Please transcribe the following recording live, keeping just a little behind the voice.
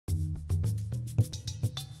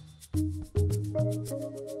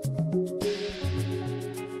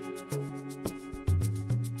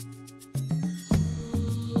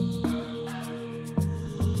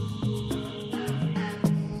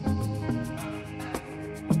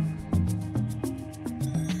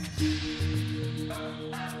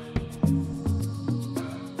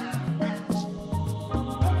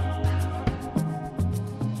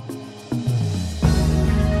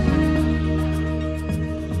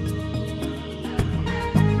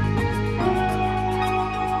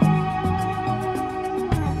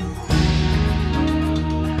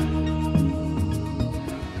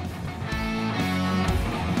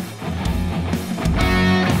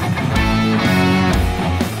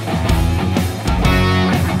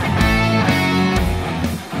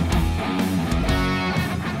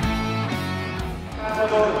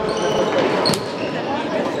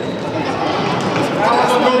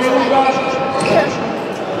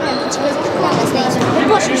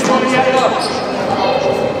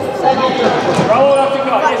Bravo,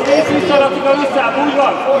 Latika! És vissza, Latika, vissza! Úgy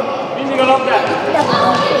van! Mindig a labdát!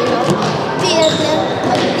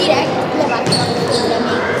 Direkt levágtam tőle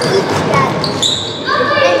még. Tehát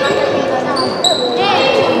nem mondtam még az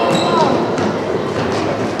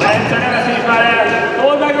Lence, ne veszíts már el!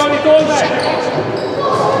 Told meg, Rani, told meg!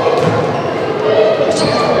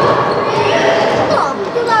 Na,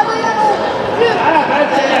 tudod, olyan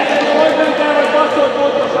Lence, hogy nem kell, hogy passzol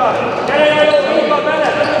pontosan! Gyere, Jáló, így van bele!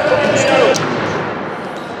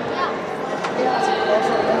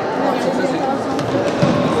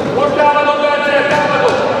 Most támadom, Lence,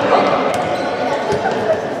 támadom!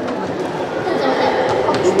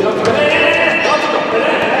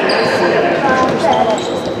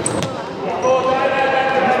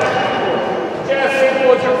 Gyere, szép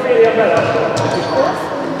volt, csak férjen bele!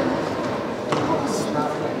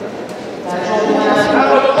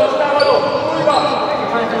 Támadom, most támadom! Úgy van!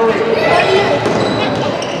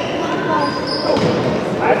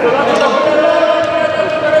 Hátra,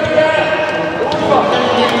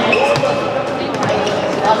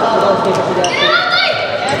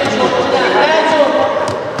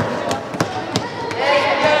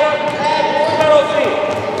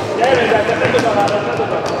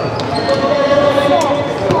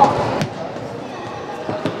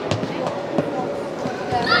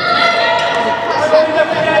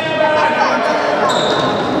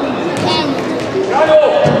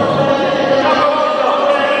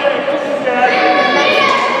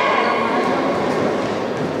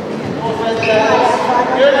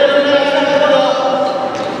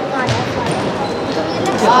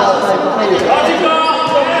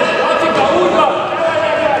 Latika, úgy van!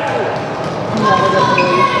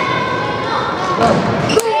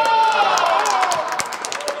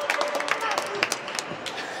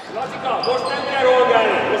 Latika, most nem kell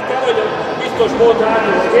rolgálni, most te vagy a biztos volt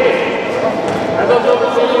hátul, oké? Ez az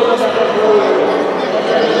a szétoldatákat rolgálni.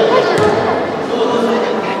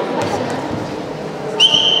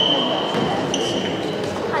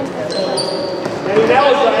 Gyerünk, ne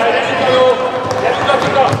hozzá el, ne utaló! Gyerünk,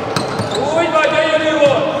 Latika! Úgy vagy, gyönyörű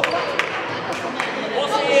volt!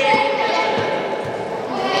 Osziék!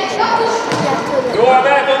 Jó, ha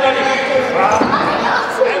lehet mondani!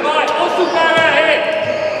 Nem baj, osszuk már el, hé!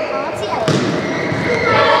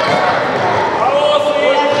 Bravo,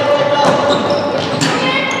 Osziék!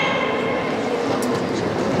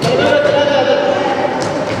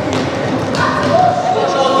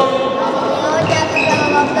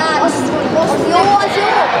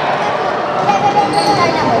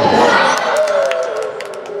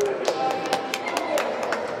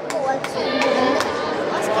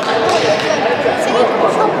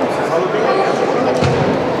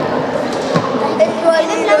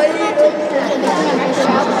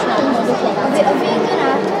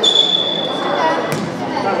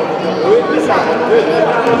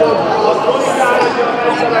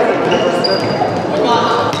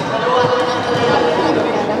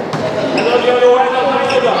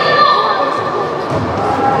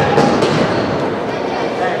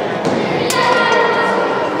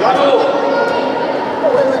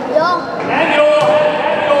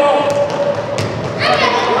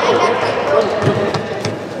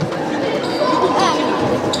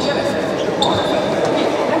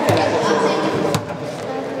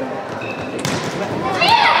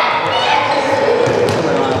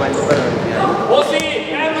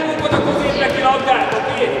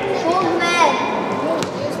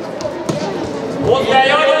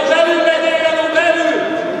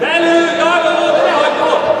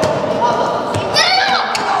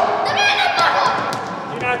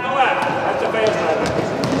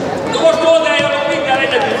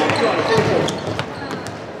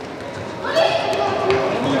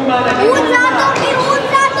 Húzzátok ki,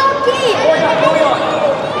 húzzátok ki!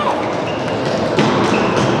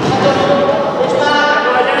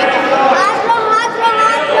 Hátra, hátra,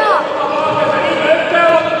 hátra!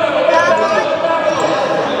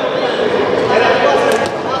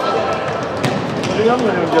 Nem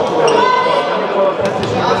nagyon gyakorlom, amikor ezt is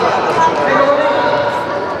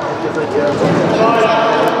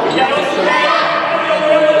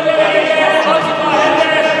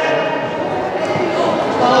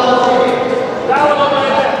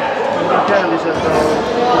kell is ezt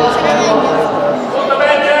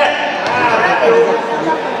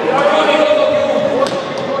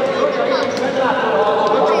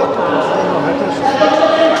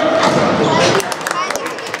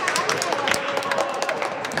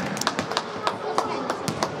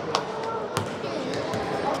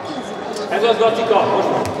Ez az Gacika, most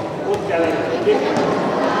ott kell lenni.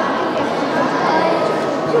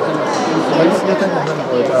 nem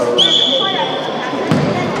voltál.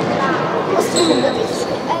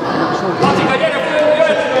 Gacika, gyere,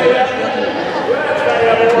 jöhetsz feljebb! Jöhetsz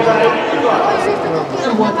feljebb hozzáig, így van?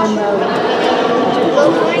 Nem voltam bele.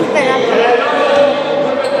 Nem kellett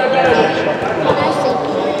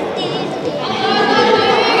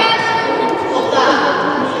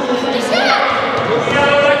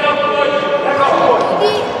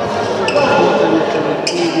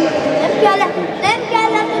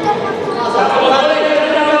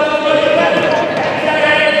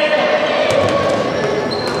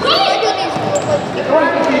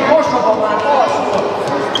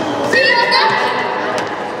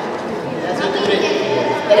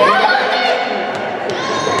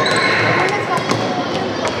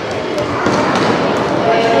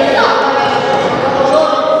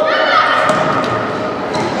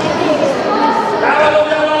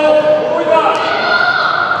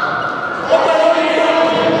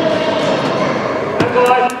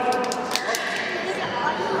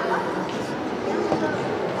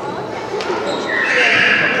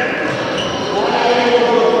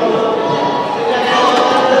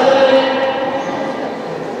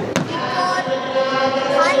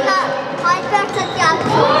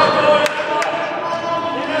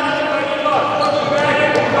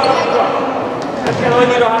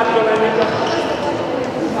Annyira hátra menni.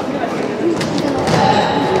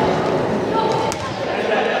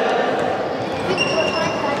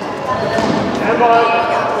 Nem baj.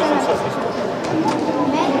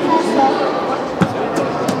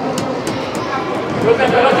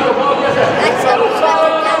 Közben adjuk a bal kezet. Egyszer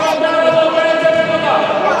úszták.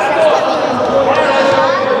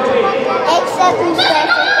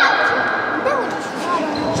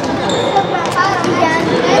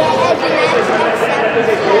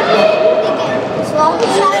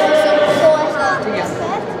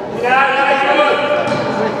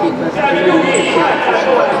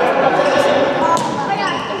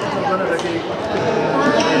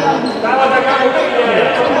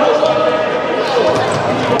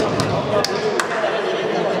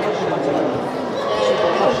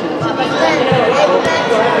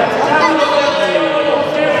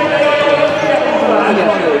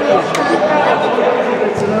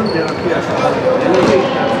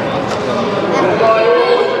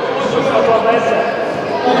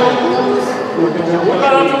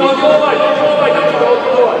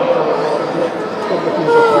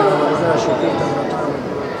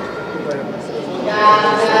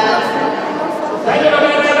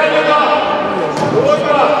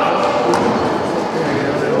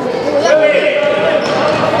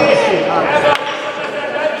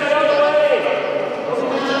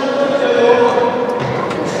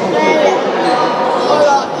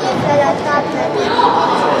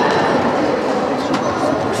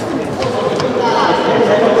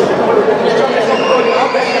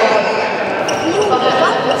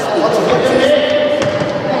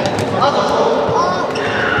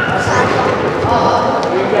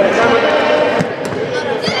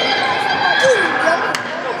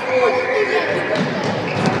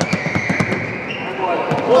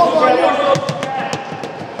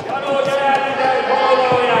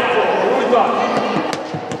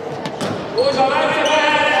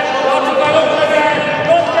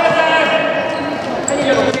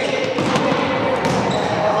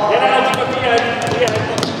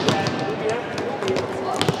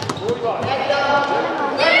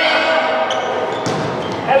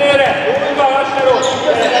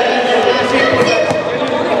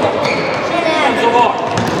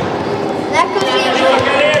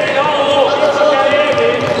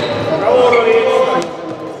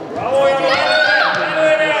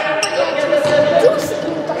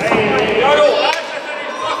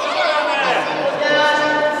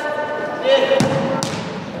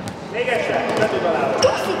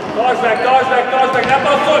 Tartsd meg, ne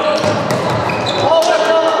passzolj!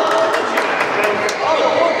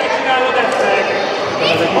 Pont te csinálod ezt meg!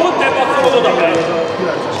 Pont te passzolod oda fel!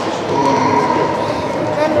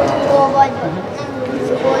 Nem rúgó vagy.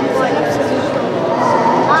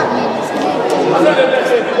 Az előbb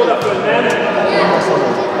beszéltük oda föl, nem?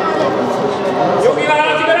 Jogi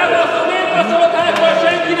válaszik, de nem passzol, miért passzolod hátra,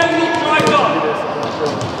 senki nem nincs rajta!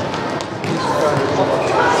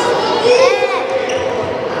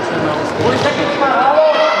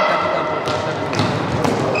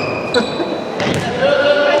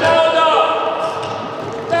 Menj oda!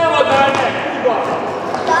 Támad már meg, kurva!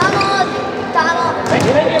 Támad!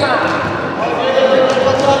 Menjél már!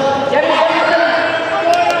 Gyere!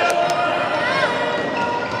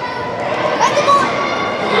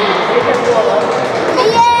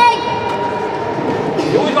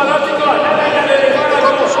 Úgy van, Lacika, ne menj előre,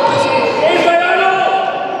 maradjon! Nézd be, Jánó!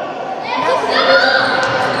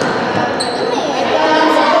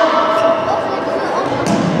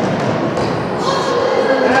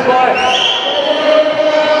 Nem baj!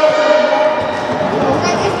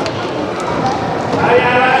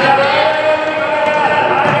 Várjál!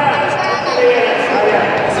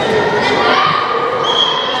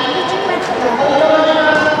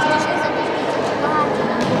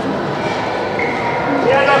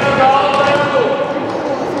 Milyen Lacika, hallod, Jánó?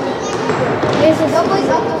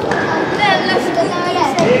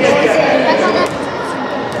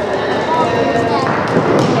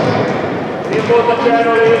 Én voltak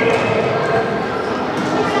Jánoli?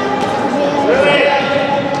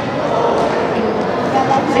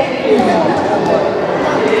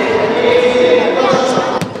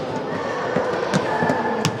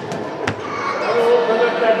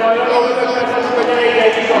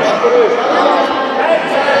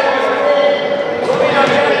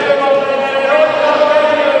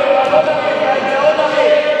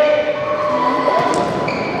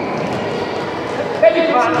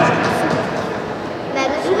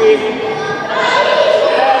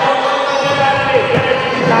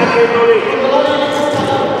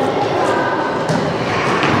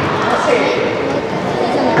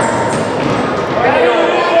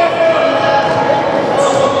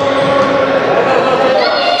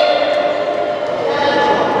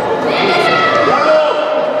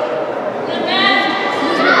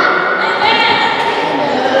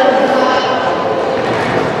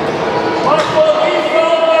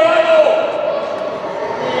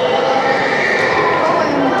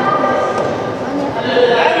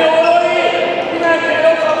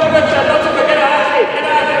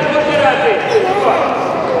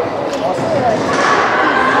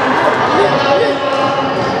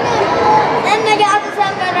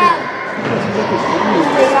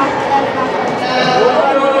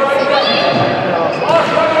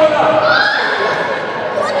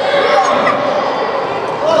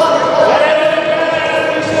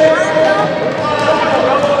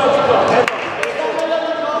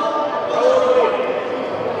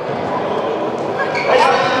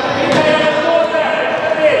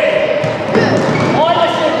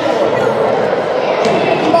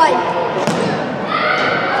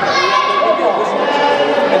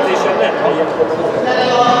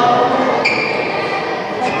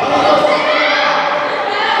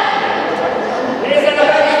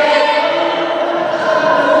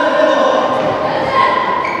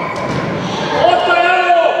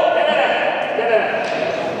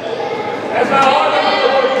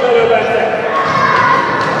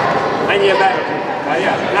 Menjél be!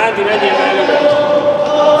 Várjál! Nándi, menjél be előre!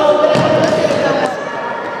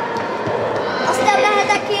 Aztán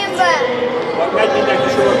mehetek én be! Megy mindenki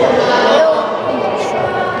sorba! Jó!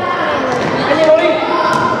 Menjél, Oli!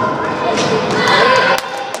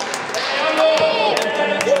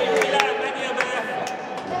 Menjél be!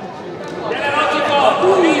 Gyere, Lacika!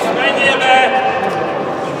 Krisz, menjél be!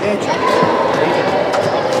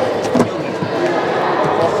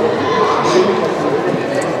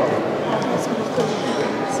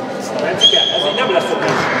 Mencike, ez így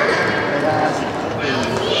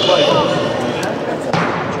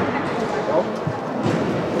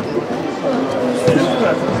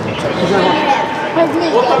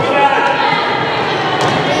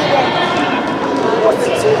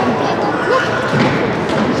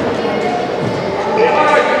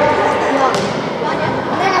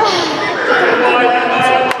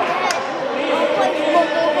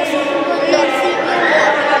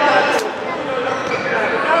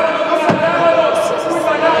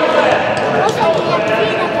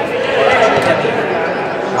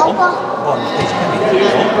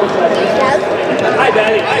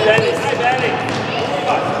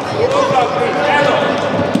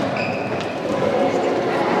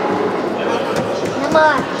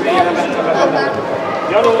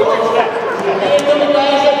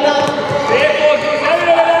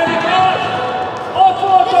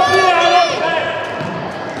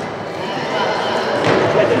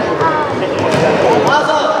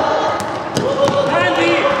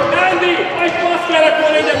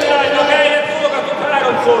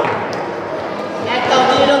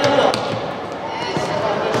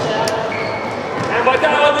Megvan,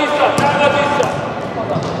 támad vissza, támad vissza!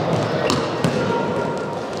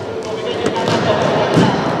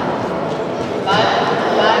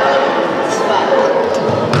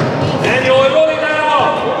 Nem jó, Roli,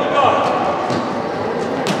 támad!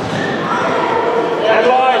 Nem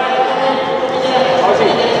vagy! Hasi!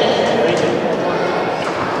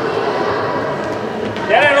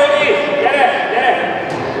 Gyere, Roli! Gyere, gyere!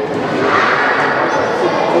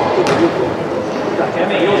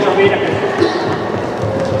 Kemény, gyorsan védekezni!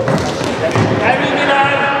 Elvinni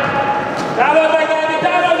Milán! Támad meg, Elvi,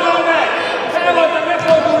 támadjál meg! Támad meg,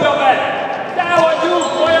 megfordulja meg! Támadjuk,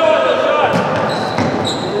 folyamatosan!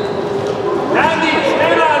 Nándi,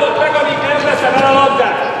 nem állod meg, amíg nem veszem el a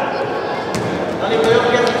labdát!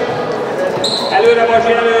 Előre,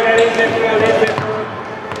 Basi, előre, nézzél föl, nézzél föl!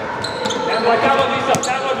 Nem vagy, támad vissza,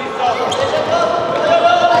 támad vissza!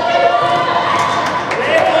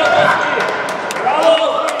 Szép volt, Oszki! Bravo,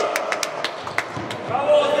 Oszki!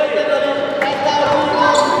 Bravo, Oszki!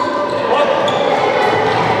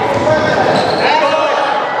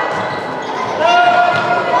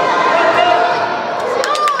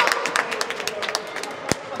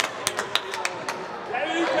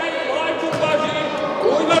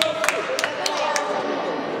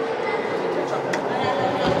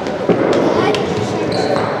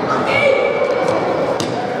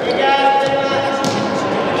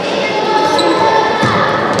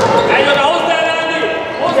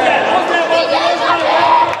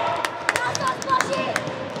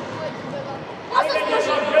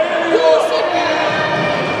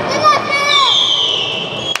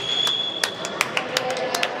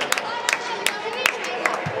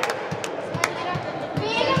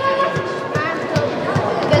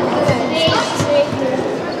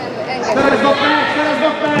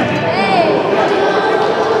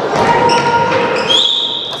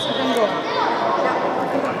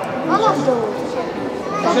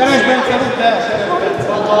 Seres Bence, rúgd el, Seres Bence.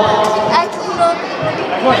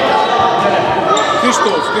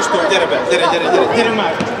 Kristóf, gyere be, gyere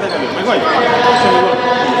már, meg vagy? Semmi gond.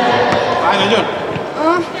 Állj nagyon.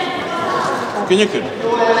 Könnyökön.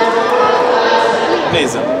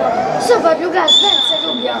 Nézzem. Szabad rugás, Bence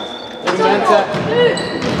rúgja. Bence.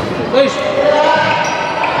 Na is.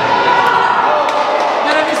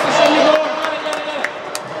 Gyere vissza, semmi gond.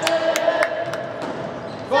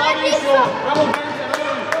 Gyere. Is jó. Bravo, Bence, bravo.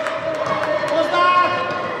 Hozd át!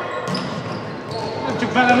 Nem csak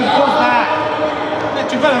belerúg, hozd át! Nem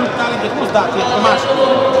csak belerúgtál egyet, hozd át ilyet a másokat.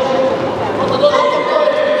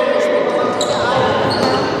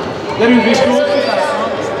 Gyerünk, Viskó!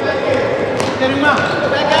 Gyerünk már!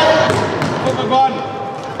 Fogd a gard!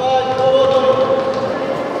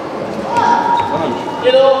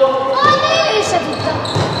 Én sem tudtam.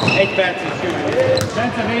 Egy perc is jövő.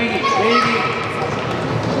 Bence, végig!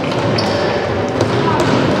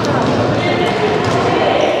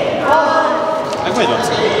 Meg vagy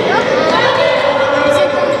Laci?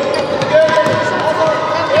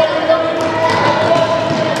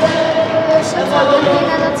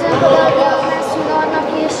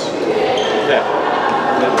 De.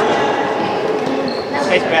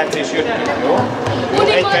 Egy perc és jöttünk, jó?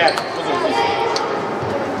 Egy perc.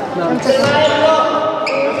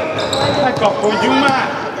 Megkapkodjunk már!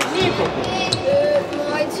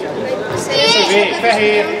 Szívé,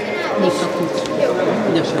 fehér!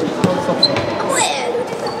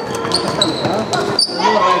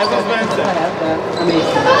 Ez az Bence!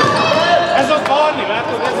 Ez az Barni,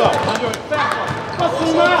 látod? Ez a... Nagyon jó!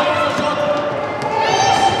 Passzul már!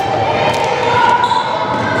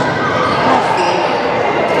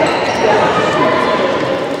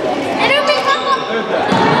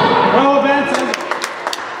 Bravo, Bence!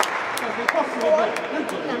 Nem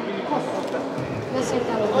tudom, mindig passzol be.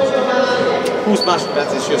 20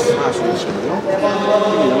 másodperc és jössz második sem, jó?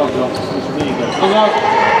 Így a labda, és még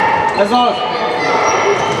ez az!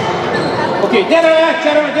 Oké, gyere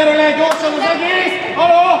le, gyorsan az egész!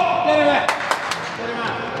 Halló! Gyere le! Gyere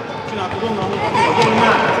már! Csináltad onnan, gyere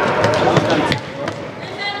már!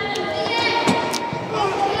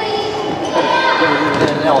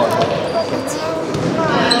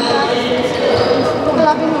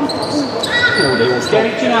 Jó, de jó szó.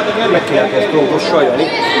 Gyere, csináltad, gyere! Meg kell ezt próbos sajali.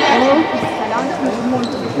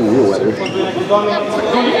 Jó erős. De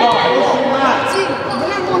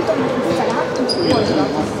nem mondtam, hogy felálltunk.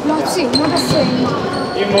 Laci, ma beszéljünk már.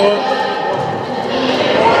 Imol!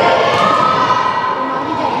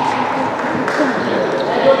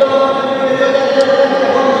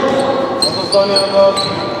 Az Dani, az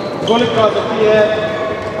Golika, az a tiéd.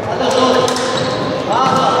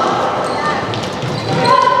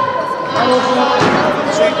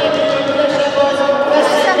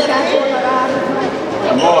 Ezt nem kell volna rá.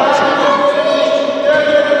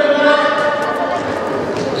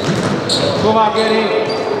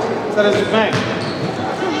 Szerezzük meg!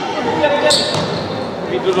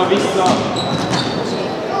 Vidulva vissza!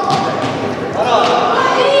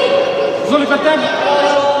 Zolika, te!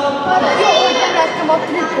 Jó, hogy nem láttam a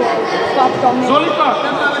trikót. Kaptam még. Zolika, te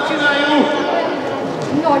már csináljuk!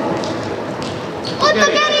 Nagy. Ott a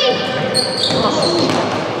Geri!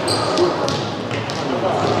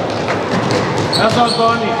 Ez az,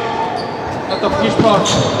 Barni! Hát a kis part!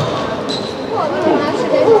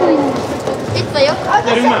 Itt vagyok.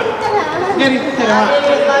 Gyerünk már! Geri, gyere már!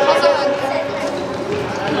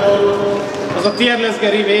 Az a tiéd lesz,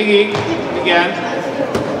 Geri, végig. Igen.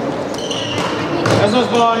 Ez az,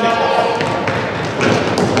 Barni!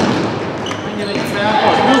 Menjen egy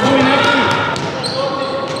felpas! Mozdulj neki!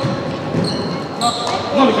 Na,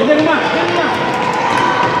 Zolika, gyerünk már! Gyerünk már!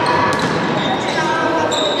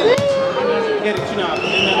 Geri, csinálod,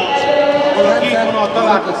 innen a kék vonal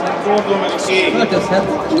találkozik, fordul meg a kék.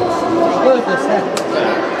 Öltözhet.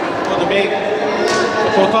 Oda még,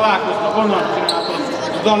 akkor találkoznak, onnan csinálhatod.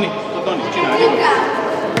 Dani, csinálj.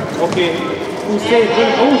 Oké. Húsz szét,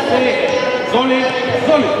 Zolika, húsz szét. Zoli,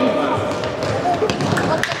 húsz már.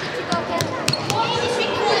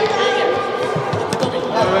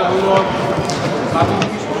 Gyere vele, hullod.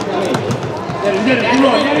 Gyerünk,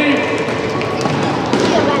 hullod, gyerünk!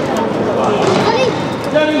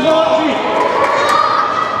 Gyerünk, Zolfi!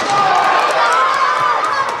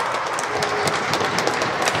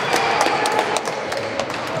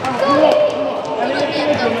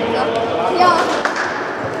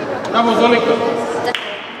 Bravo, Zolika!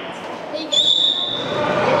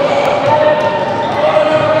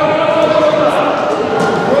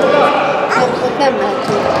 Nem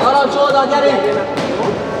mehetünk. Narancs oldal, gyerünk!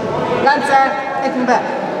 Rendszer, lépjünk be!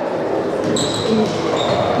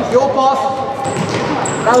 Jó passz!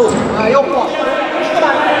 Bravo! Jó passz!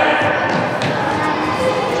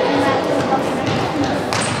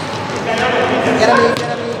 Gyere még!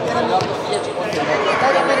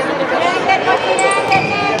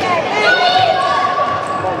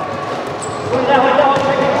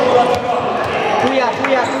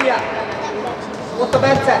 Fújjál! Ott a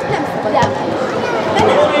Bence! Nem szabad elmenni.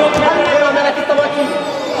 Jön mellett itt a Matyi!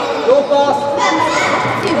 Jó passz!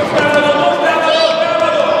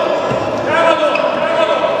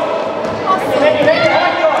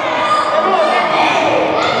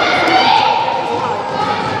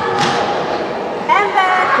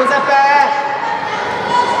 Közepe!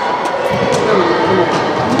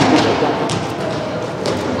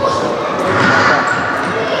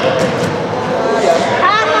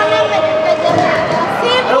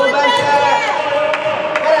 Jó, Bence!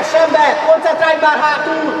 Keressen be! Koncentrálj már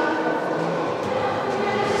hátul!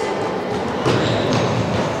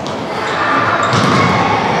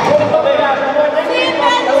 Jó,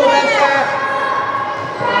 Bence!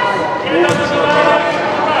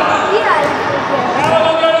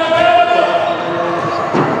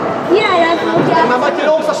 Már Matyi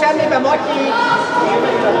lógsz a semmibe, Matyi!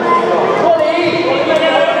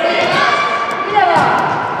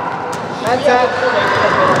 Bence!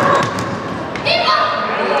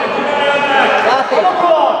 Játék!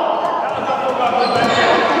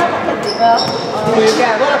 Nyújjuk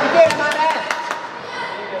el! Valaki kérje már el!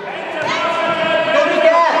 Nyújjuk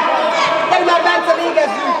el! Gyere már, Bence,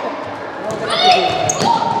 végezzünk!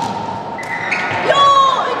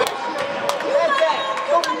 Bence,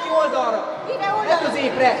 dobjuk ki oldalra! Ne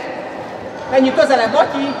középre! Menjünk közelebb,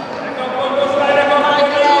 Matyi!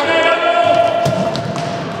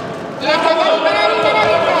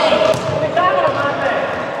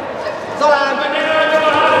 Zalán!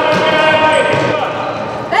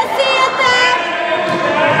 Beszéljetek!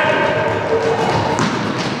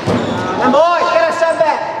 Nem baj, keressen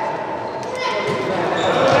be!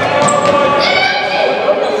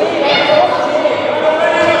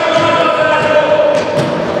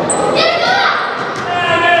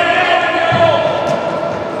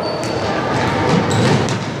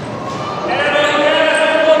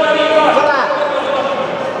 Zalán!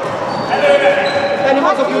 Tenni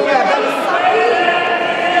mozogjuk el!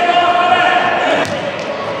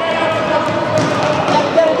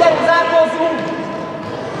 Gyere, zárkózzunk!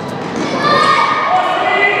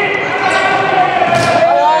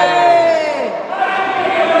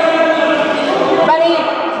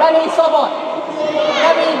 Benni, szabad!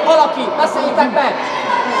 Kevin, valaki, beszéljétek meg!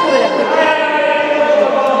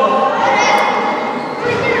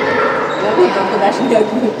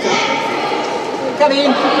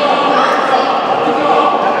 Kevin!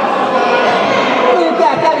 Üljünk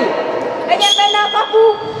el, Kevin! Legyen benne a kapu!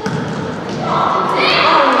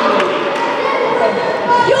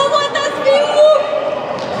 Jó volt az, fiú!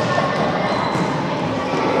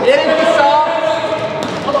 Gyerünk vissza!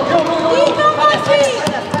 Jó,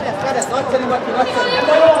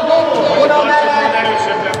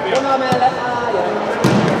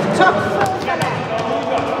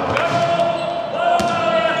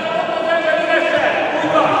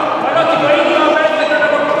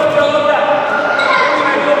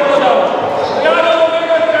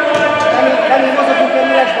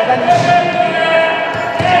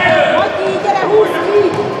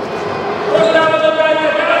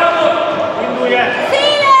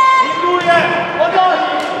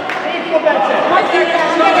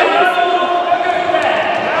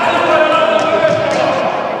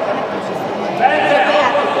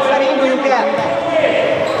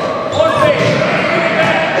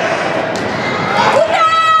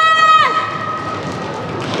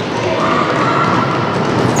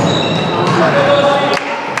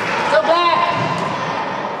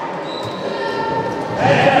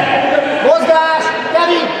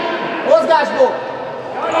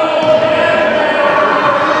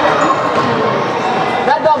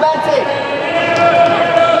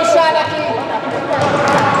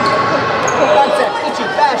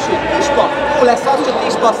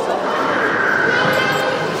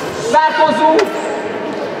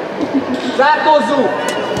 Zárkózzunk!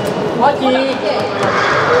 Matyi!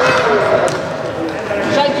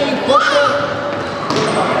 Senki, hosszú!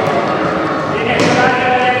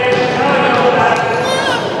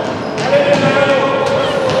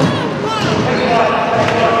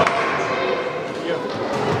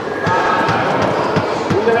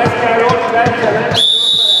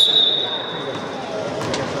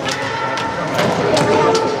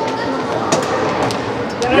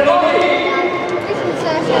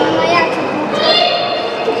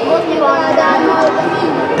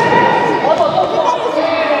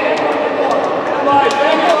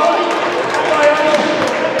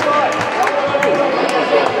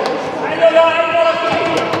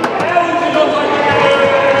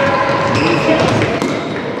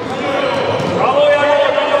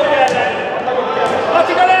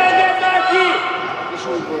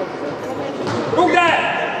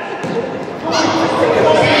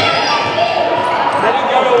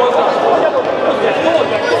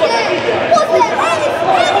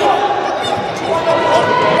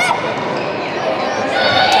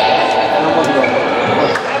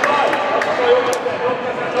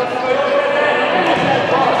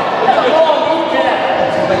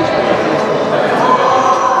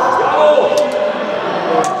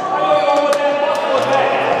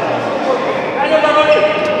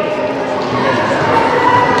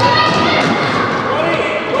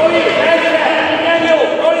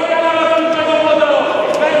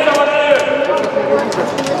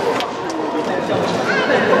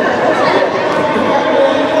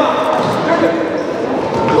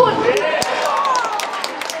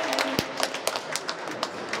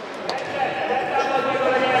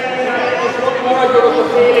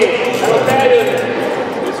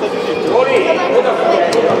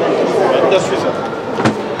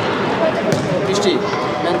 Pisti,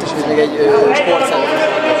 ment is még egy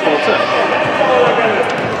sportszerűen.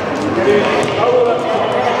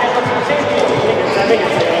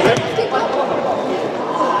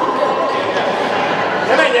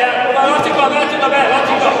 Ne menj el! Lacika, be!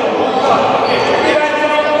 Lacika! Gyere,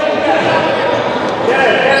 Janó,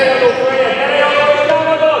 följön! Gyere, Janó,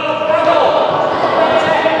 támadod!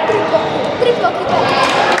 Triplo kitállás.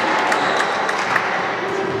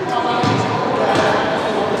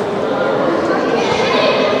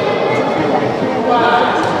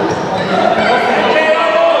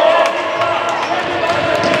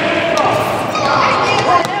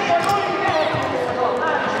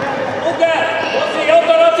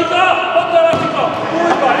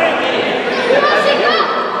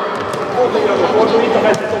 Fordulj itt a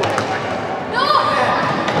mező tovább!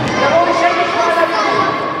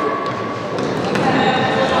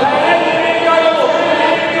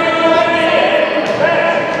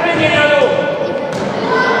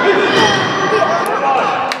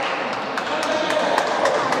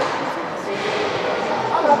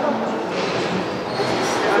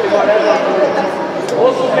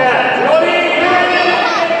 Hosszú kell! Joli!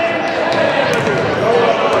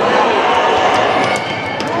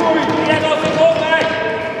 Ilyen az, hogy fogd meg!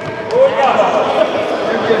 Úgy van!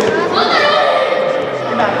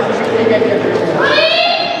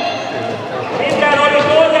 Minden, Roli,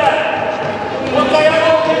 told el! Ott a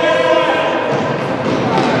Janó,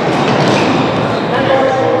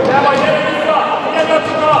 nem vagy, gyere vissza! Ilyen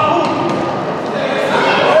Lacika!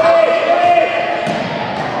 Joli!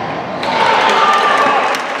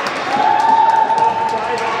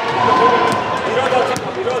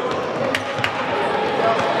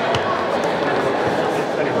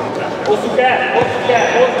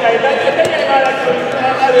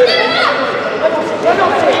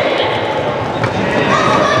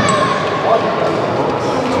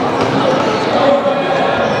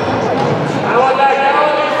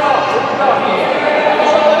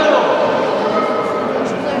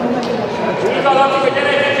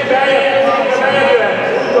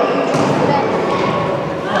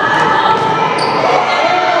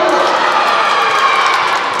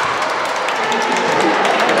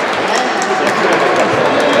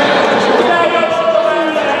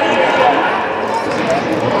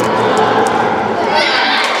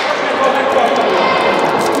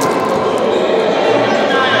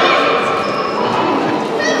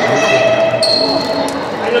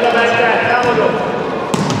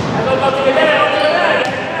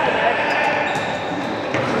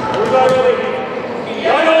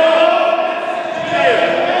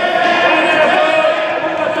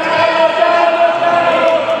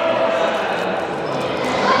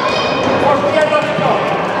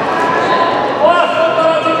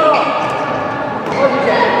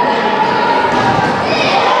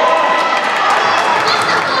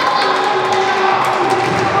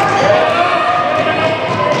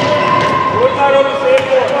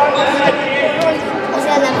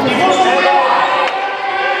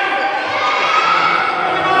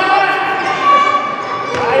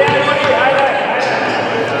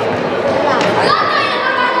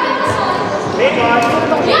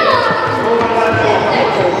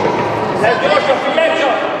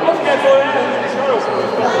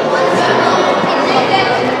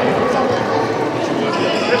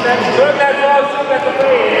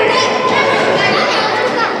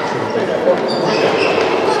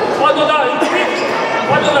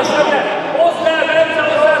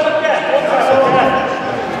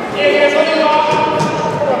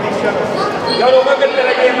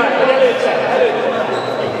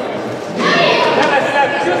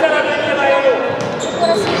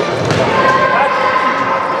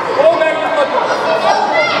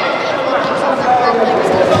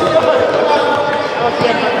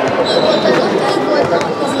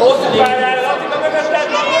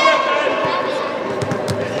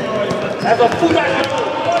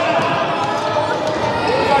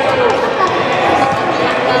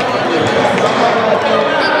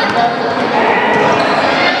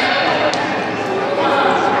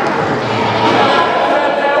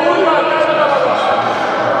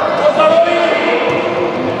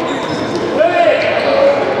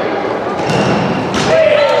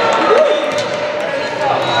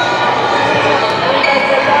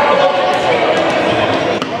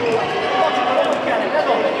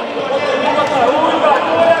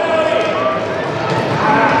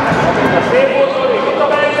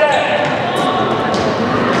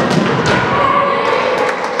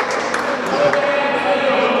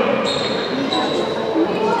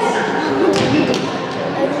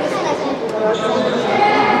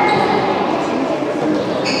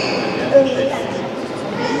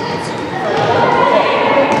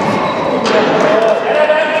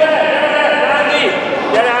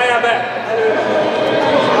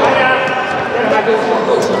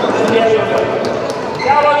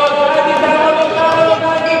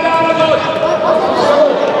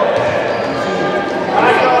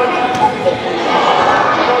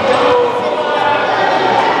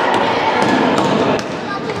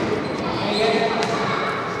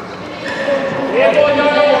 Miért mondja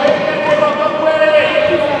jó? Miért nem a kapu elé?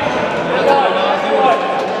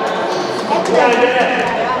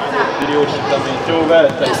 Milliós vitamint, jó,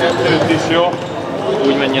 vehetek kettőt is, jó?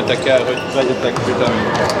 Úgy menjetek el, hogy vegyetek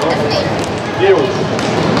vitamint. Milliós?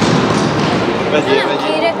 Vegyél.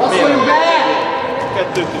 Passzoljuk be!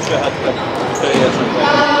 Kettőt is vehettek. Teljesen meg.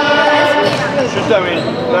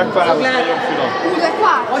 Sütemény, legfáros, nagyon finom.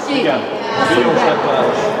 Atyi! Igen, milliós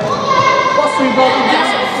legfáros. Passzoljuk be a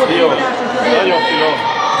Milliós, nagyon finom.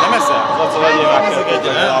 Nem eszel? Laca, legyél már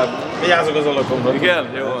egyet. Vigyázzuk az alakomra. Igen?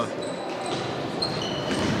 Jó van.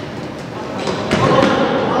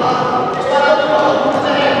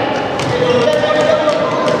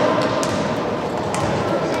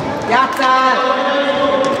 Játszál!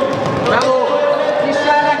 Bravo!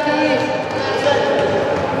 Kissel neki!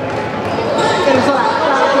 Gyerünk Zolán!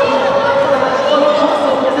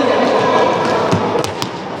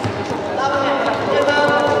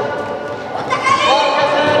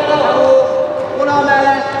 Bravo! Vonal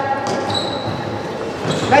mellett!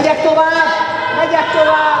 Megyek tovább! Megyek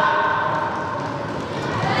tovább!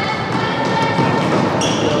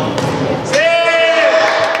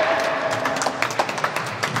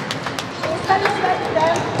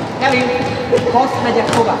 Kevin, passz, megyek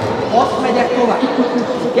tovább. Passz, megyek tovább.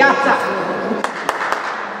 Játsszál!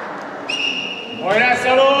 Hajrá,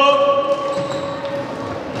 Szaló!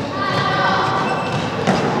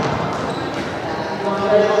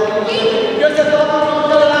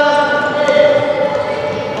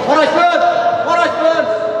 Maradj föld! Maradj föld!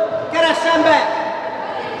 Keressen be!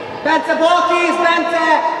 Bence, bal kéz, Bence!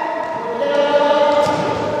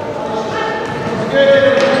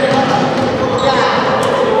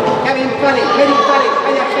 Kevin felé, megyünk felé,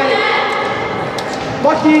 megyek felé.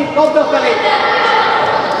 Matyi, labda felé.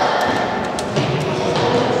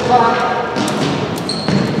 Talán.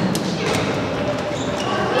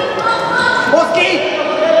 Hozd ki!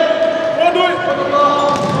 Fordulj!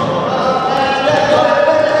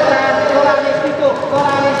 Talán és Tito,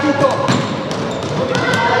 talán és Tito.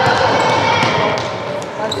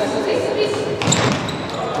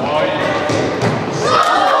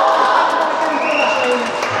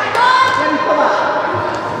 Gyerünk tovább!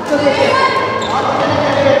 Középén!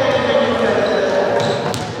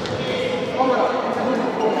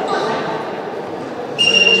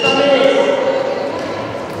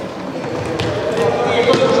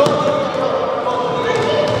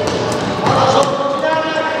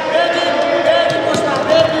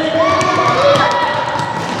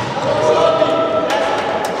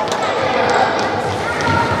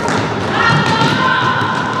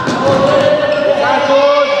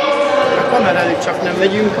 Csak nem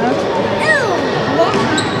megyünk át.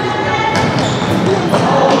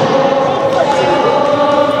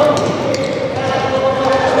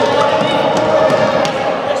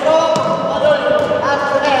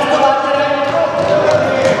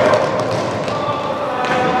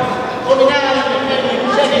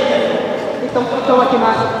 Itt a Matyi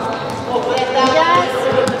már.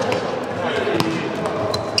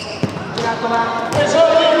 Csinál tovább.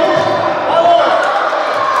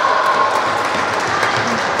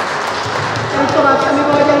 Gyerünk tovább, semmi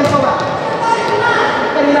baj, gyerünk tovább!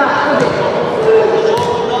 Gyerünk rá, közé!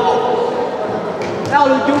 Ne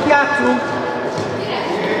aludjunk, játszunk!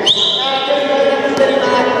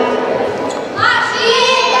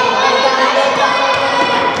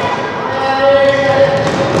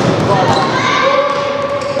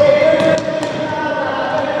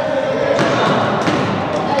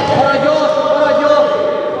 Maradj ott, maradj ott!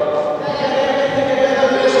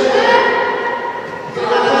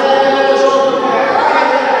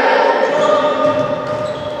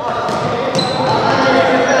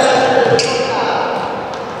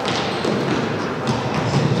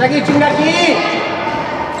 Segítsünk neki!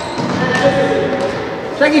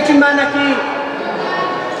 Segítsünk már neki!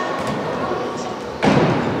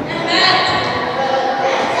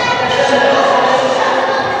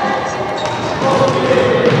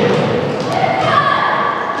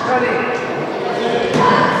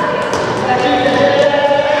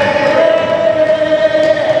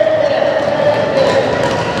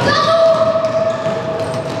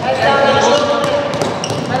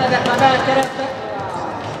 Benedek már belekeresztek.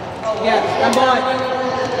 Igen, nem baj.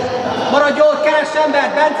 Maradj ott, keress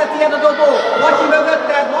embert, Bence, tiéd a dobó. Matyi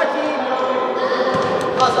mögötted, Matyi.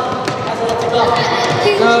 Haza. Ez a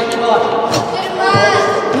cika.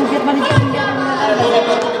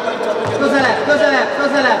 Közelebb, közelebb,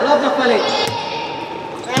 közelebb, labda felé.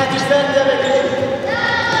 Mehet is szerintem egy kicsit.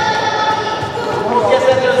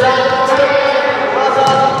 Kezdetől zárni. Haza.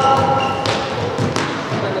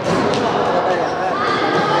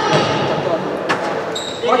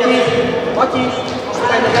 Matyi. Matyi, most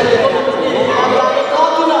menjünk előre.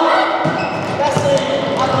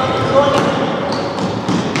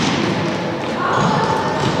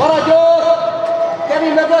 Maradj ott!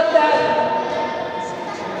 Kevin mögötted!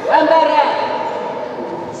 Emberre!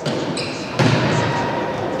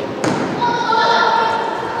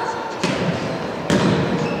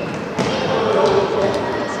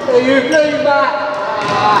 Lőjünk már!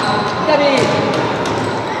 Kevin!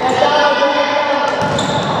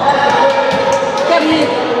 Kevin!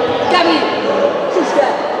 Kevin! Süsse!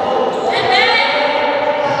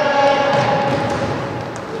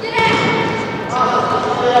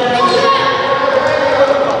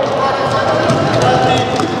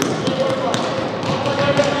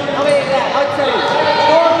 Na végre! Nagyszerű!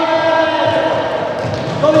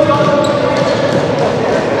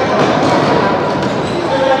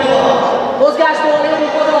 Mozgásból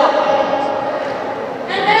jövünk oda!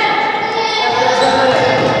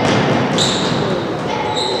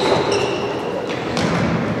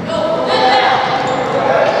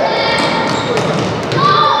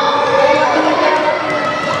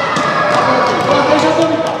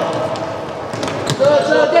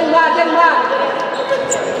 Gyerünk már!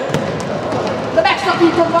 De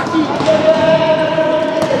megszakítom, Matyi!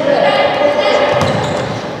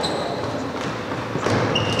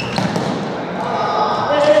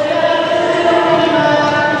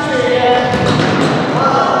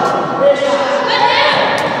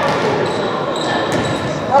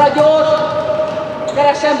 Maradj ott!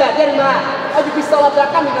 Keres ember, gyerünk már! Adjuk vissza a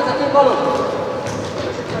labdát, nem igaz a tím való!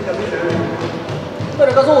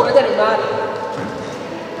 Pörög az óra, gyerünk már!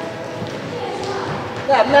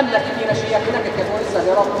 Nem neki kéne sietni, neked kell volna visszaadni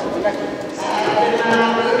a lapot, hogy neki.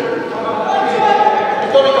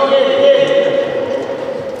 Tomika, kéri!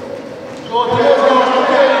 Soha,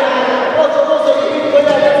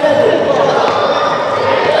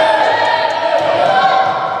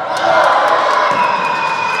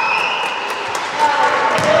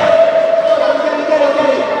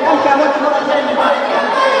 nem kell mondani, maradj már!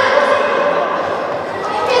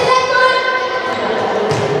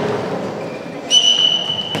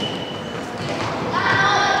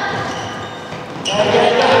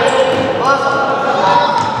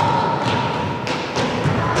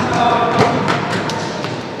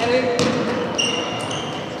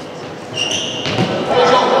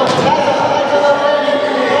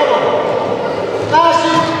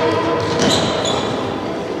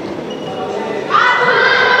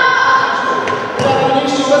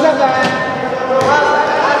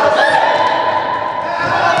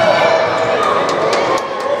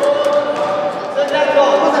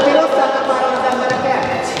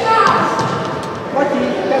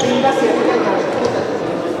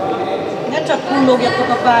 Ne csak kullogjatok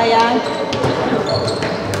a pályán.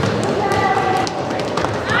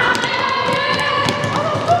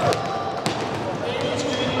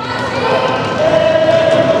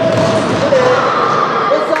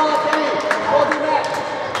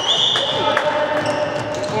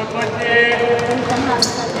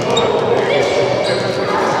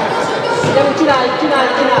 Csinálj!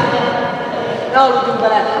 Ne aludjunk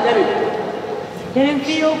bele, gyerünk! Gyerünk,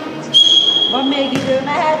 fiúk! Van még idő,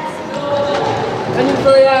 mehetsz? Menjünk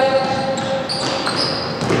följebb!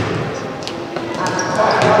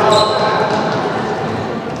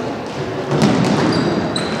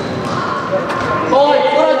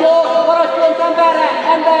 Maradj ott! Maradj pont emberre!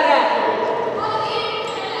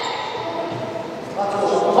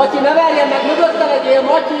 Matyi, ne verjen meg! Mögötte legyél,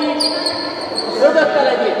 Matyi! Mögötte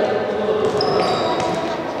legyél!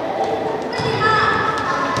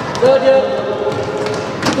 Zöldjön!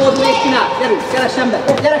 Fordulj és csinál! Gyerünk, keres ember!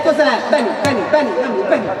 Gyere közelebb! Benni,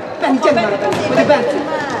 gyere már a Benni! Vagy a Benci!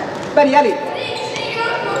 Benni, elég!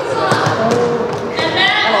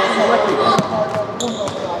 Elalszol, Matyi!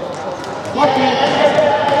 Matyi!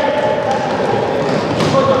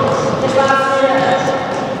 És látsz!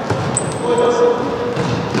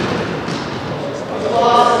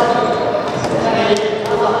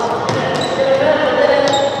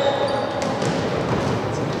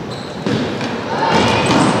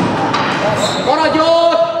 Maradj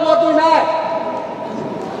ott! Fordulj meg!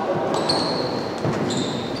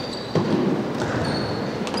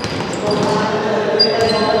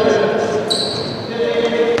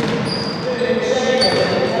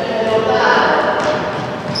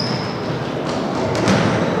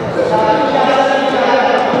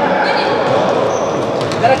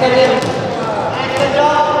 Gyere, Kevin!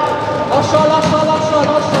 Lassan!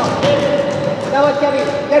 Te vagy, Kevin!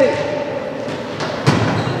 Gyerünk!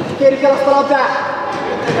 Kérjük el azt a labdát!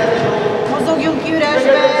 Mozogjunk ki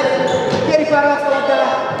üresbe! Kérjük már azt a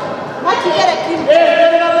labdát! Matyi, gyere ki!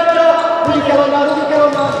 Gyere,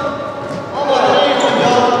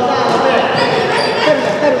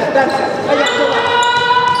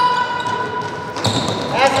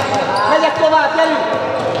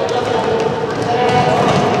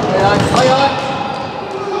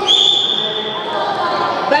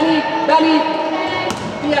 Dani!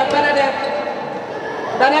 Ilyen, Benedek!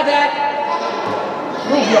 Benedek!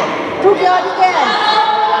 Rúgja! Rúgja, igen!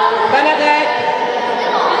 Benedek!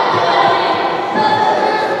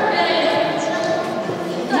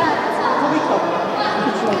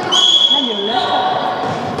 Nem jön le.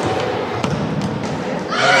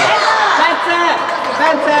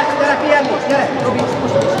 Bence! Gyere, pihenni! Gyere! Robi,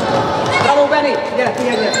 most! Bravo, Benni! Gyere,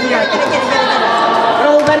 pihenni! Gyere!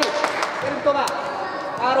 Bravo, Benni! Gyerünk tovább!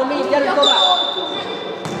 3-4, gyerünk tovább!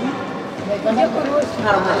 3-4.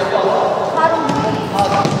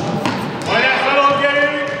 Hajrá, szalon,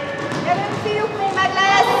 gyerünk! Gyerünk, fiúk, még meg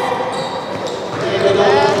lesz!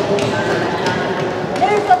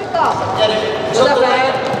 Gyerünk, Robika! Odafel!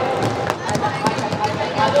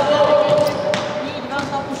 Így van,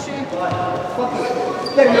 tapusi.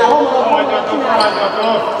 Gyerünk már hamarabb! Hagyjatok,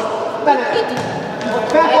 hagyjatok! Benedek!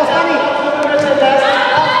 Felhasználni!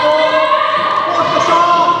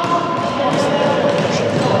 Pontosan!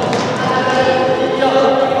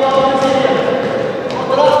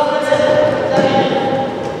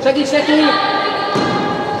 Segíts neki!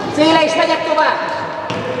 Széle is megyek tovább!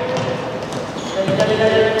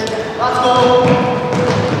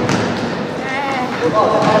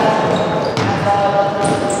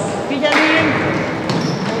 Figyeljünk!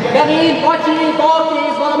 Kevin, Matyi,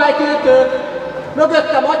 balkéz, valamelyik őtök!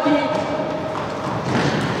 Mögötte Matyi!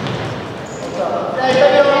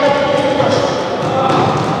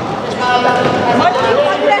 Matyi,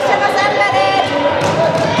 hogy üressen az emberét!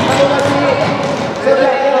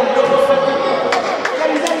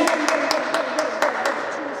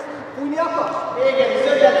 Fújni akar? Igen,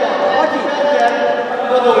 szöget van! Matyi!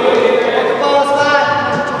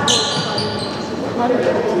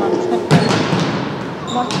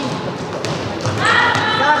 Matyi!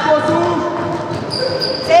 Zárkózzunk!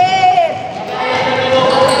 Szép!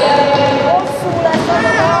 Hosszú lesz az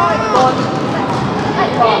a hajban!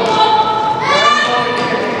 Megvan!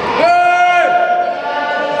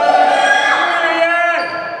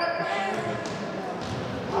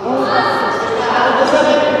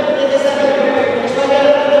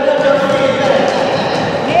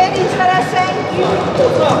 Miért nincs vele senki?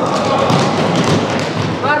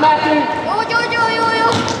 Már mentünk! Jó!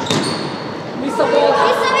 Visszafog!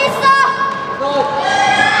 Vissza! Nagy!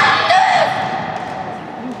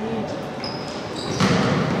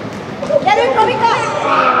 Gyerünk, Robika!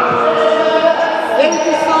 Gyerünk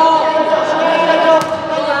vissza!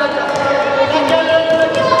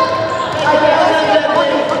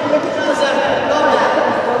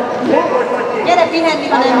 Gyere pihenni,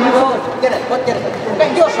 ha nem jó. Gyere, ott gyere!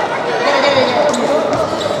 Gyorsan! Gyere!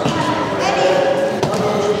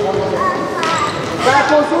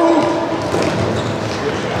 Zárkózzunk!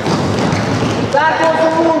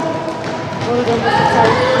 Zárkózzunk!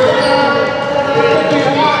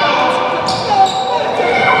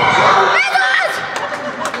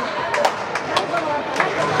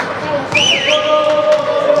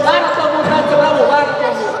 Váratlan volt, Bence, bravo,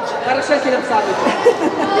 váratlan volt! Erre senki nem számít.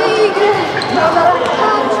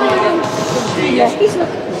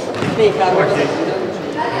 Végkár volt.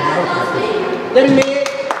 Gyerünk még!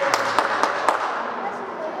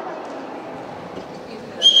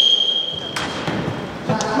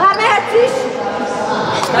 Már mehetsz is!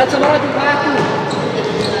 Bence, maradjunk hátul!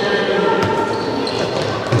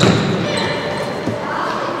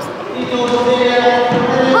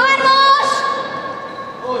 Hármas!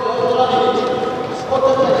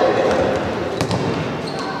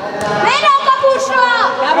 Menj a kapusra!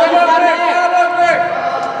 Támadjuk már meg!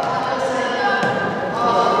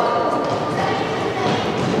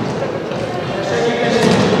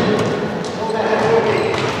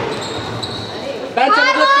 Bence,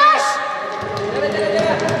 Hármas!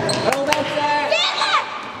 gyere! Bravo, Bence! Tényleg!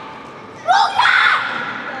 Rúgjál!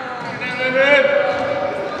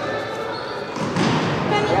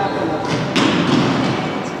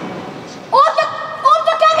 Ott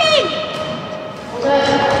a Kevin!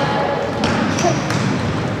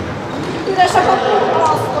 Üres a kapu!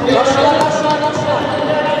 Lassan!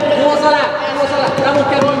 Nyúlz alá! Bravo,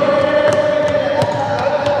 Kevin!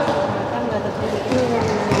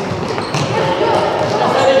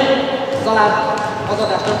 Zalán, az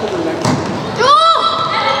adást nem tudunk meg. Jó!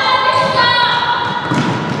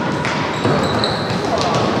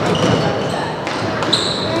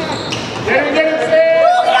 Gyerünk szép!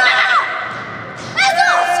 Rúgjál! Ez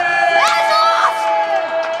az!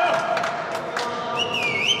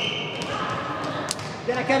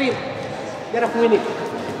 Gyere, Kevin! Gyere fújni!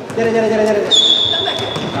 Gyere!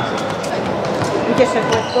 Ügyesek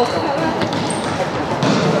vagytok!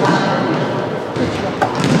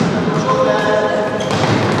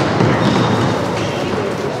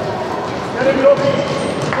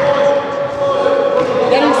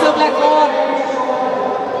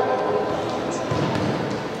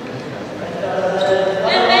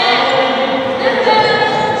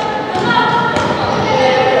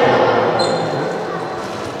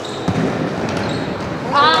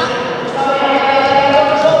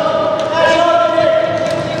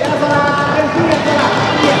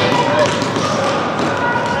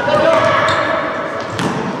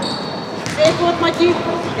 Szép volt, Matyi!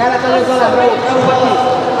 Kellett előtt alá, bravo, bravo, Matyi!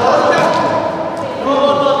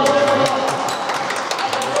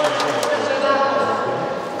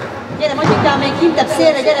 Gyere, Matyikám, még kintebb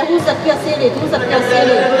szélre, gyere, húzzad ki a szélét, húzzad ki a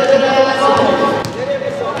szélét!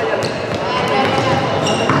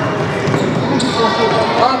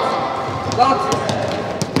 Gax!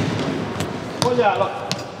 Hogy állok?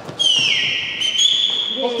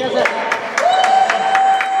 Most kezed!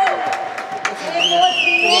 Szép volt,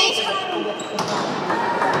 4-3.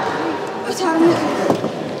 5-3.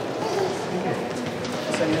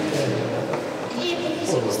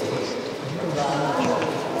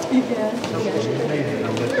 Igen.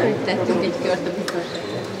 Tettünk egy kört a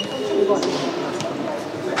biztonságban.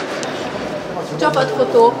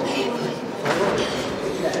 Csapatfotó.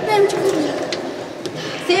 Nem csak úgy.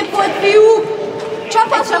 Szép volt, fiúk!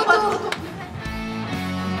 Csapatfotó!